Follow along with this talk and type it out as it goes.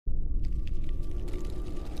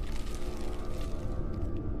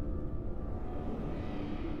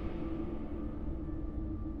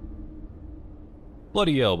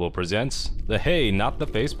Bloody Elbow presents the Hey Not the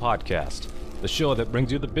Face podcast, the show that brings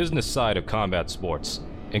you the business side of combat sports,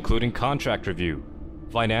 including contract review,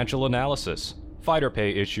 financial analysis, fighter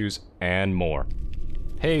pay issues, and more.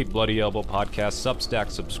 Hey Bloody Elbow podcast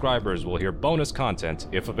Substack subscribers will hear bonus content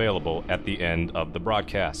if available at the end of the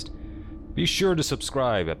broadcast. Be sure to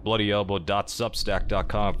subscribe at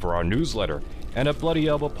bloodyelbow.substack.com for our newsletter and at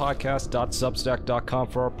bloodyelbowpodcast.substack.com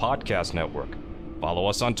for our podcast network. Follow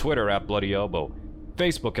us on Twitter at Bloody Elbow,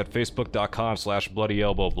 Facebook at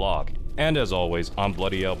facebook.com/bloodyelbowblog, and as always on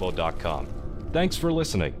bloodyelbow.com. Thanks for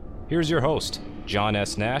listening. Here's your host, John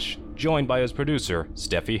S. Nash, joined by his producer,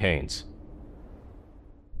 Steffi Haynes.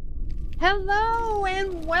 Hello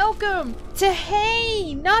and welcome to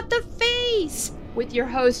Hey, Not the Face, with your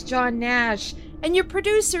host, John Nash, and your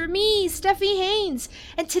producer, me, Steffi Haynes.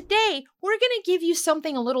 And today, we're going to give you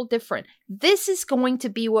something a little different. This is going to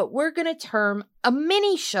be what we're going to term a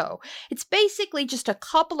mini show. It's basically just a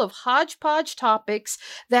couple of hodgepodge topics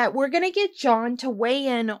that we're going to get John to weigh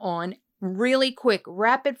in on really quick,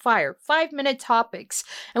 rapid fire, 5-minute topics.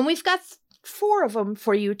 And we've got 4 of them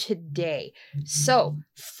for you today. So,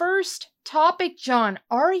 first topic, John,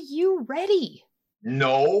 are you ready?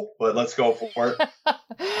 No, but let's go for it.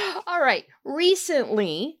 All right.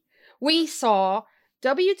 Recently, we saw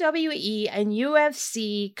WWE and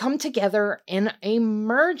UFC come together in a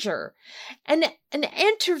merger. And an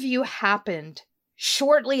interview happened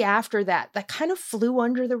shortly after that kind of flew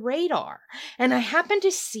under the radar. And I happened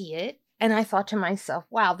to see it, and I thought to myself,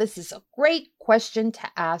 wow, this is a great question to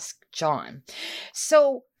ask John.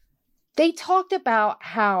 So they talked about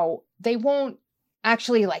how they won't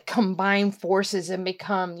actually combine forces and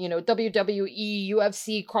become, WWE,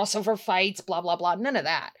 UFC crossover fights, blah, blah, blah, none of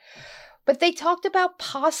that. But they talked about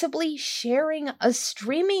possibly sharing a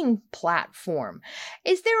streaming platform.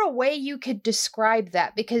 Is there a way you could describe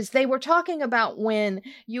that? Because they were talking about when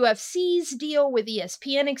UFC's deal with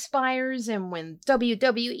ESPN expires and when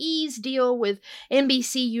WWE's deal with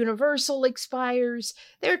NBC Universal expires.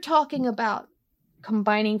 They're talking about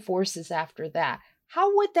combining forces after that.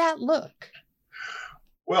 How would that look?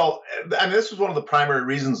 Well, I mean, this was one of the primary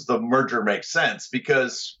reasons the merger makes sense,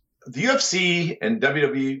 because the UFC and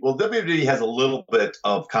WWE, well, WWE has a little bit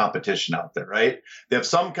of competition out there, right? They have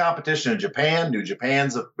some competition in Japan. New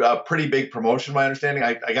Japan's a pretty big promotion, my understanding.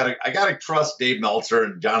 I gotta trust Dave Meltzer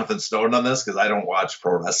and Jonathan Snowden on this because I don't watch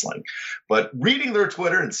pro wrestling. But reading their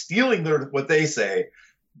Twitter and stealing what they say,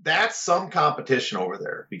 that's some competition over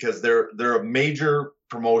there because they're a major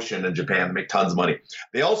promotion in Japan. They make tons of money.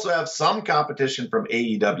 They also have some competition from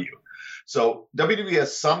AEW. So WWE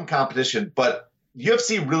has some competition, but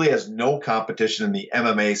UFC really has no competition in the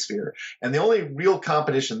MMA sphere. And the only real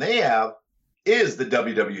competition they have is the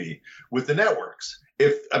WWE with the networks.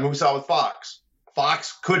 We saw with Fox.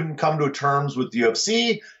 Fox couldn't come to terms with the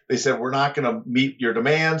UFC. They said, we're not going to meet your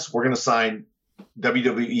demands. We're going to sign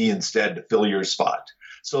WWE instead to fill your spot.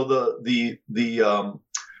 So the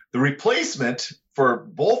replacement for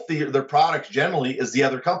both their products generally is the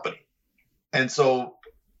other company. And so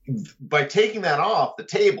by taking that off the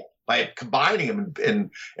table, by combining them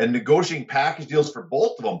and negotiating package deals for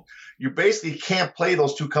both of them, you basically can't play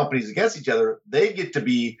those two companies against each other. They get to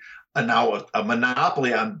be now a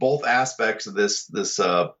monopoly on both aspects of this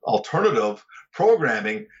alternative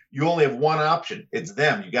programming. You only have one option. It's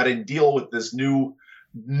them. You got to deal with this new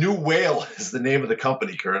Whale is the name of the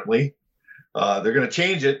company currently. They're going to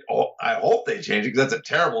change it. Oh, I hope they change it because that's a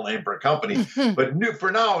terrible name for a company. But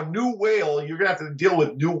for now, New Whale, you're going to have to deal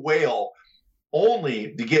with New Whale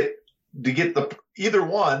only to get the either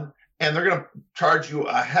one, and they're going to charge you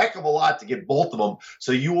a heck of a lot to get both of them.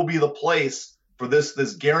 So you will be the place for this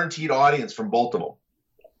guaranteed audience from both of them.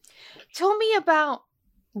 Tell me about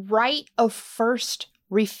right of first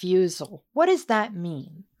refusal. What does that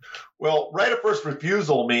mean? Well, right of first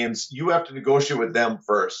refusal means you have to negotiate with them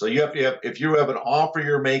first. So you have to if you have an offer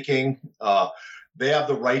you're making, they have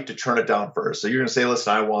the right to turn it down first. So you're going to say,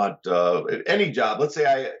 listen, I want any job. Let's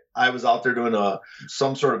say I was out there doing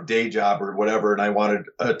some sort of day job or whatever, and I wanted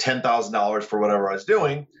 $10,000 for whatever I was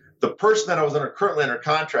doing. The person that I was currently under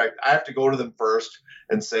contract, I have to go to them first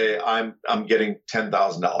and say, I'm getting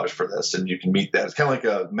 $10,000 for this, and you can meet that. It's kind of like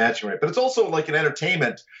a matching rate, but it's also like an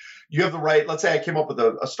entertainment. You have the right. Let's say I came up with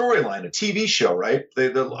a storyline, a TV show, right?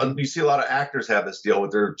 You see a lot of actors have this deal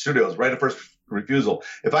with their studios, right of first refusal.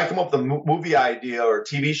 If I come up with a movie idea or a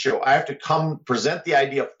TV show, I have to come present the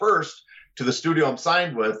idea first to the studio I'm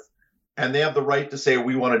signed with, and they have the right to say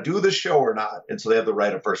we want to do this show or not. And so they have the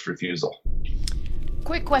right of first refusal.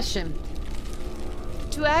 Quick question.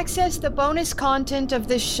 To access the bonus content of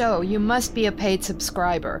this show, you must be a paid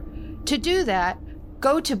subscriber. To do that,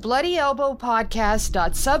 Go to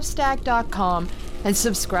bloodyelbowpodcast.substack.com and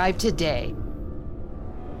subscribe today.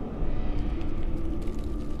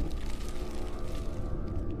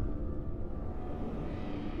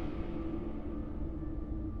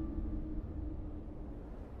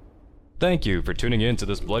 Thank you for tuning in to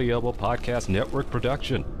this Bloody Elbow Podcast Network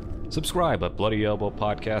production. Subscribe at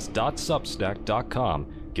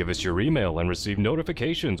bloodyelbowpodcast.substack.com. Give us your email and receive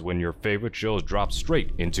notifications when your favorite shows drop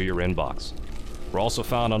straight into your inbox. We're also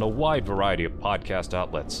found on a wide variety of podcast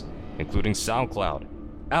outlets, including SoundCloud,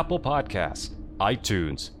 Apple Podcasts,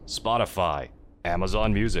 iTunes, Spotify,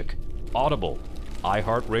 Amazon Music, Audible,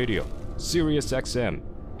 iHeartRadio, SiriusXM,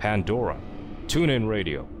 Pandora, TuneIn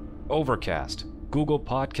Radio, Overcast, Google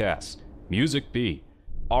Podcasts, Music B,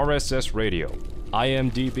 RSS Radio,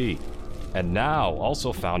 IMDb, and now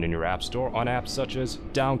also found in your app store on apps such as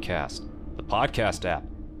Downcast, the Podcast app,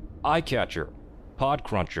 iCatcher,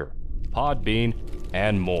 Podcruncher, Podbean,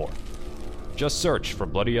 and more. Just search for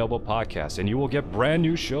Bloody Elbow Podcast and you will get brand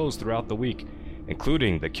new shows throughout the week,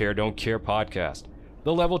 including the Care Don't Care podcast,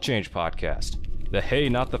 the Level Change podcast, the Hey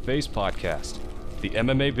Not the Face podcast, the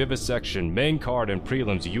MMA Vivisection main card and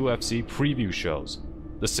prelims UFC preview shows,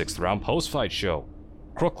 the 6th Round Post-Fight Show,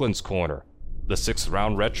 Crooklyn's Corner, the 6th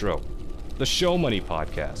Round Retro, the Show Money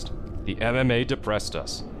Podcast, the MMA Depressed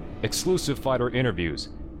Us, exclusive fighter interviews,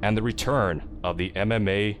 and the return of the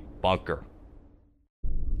MMA Bunker.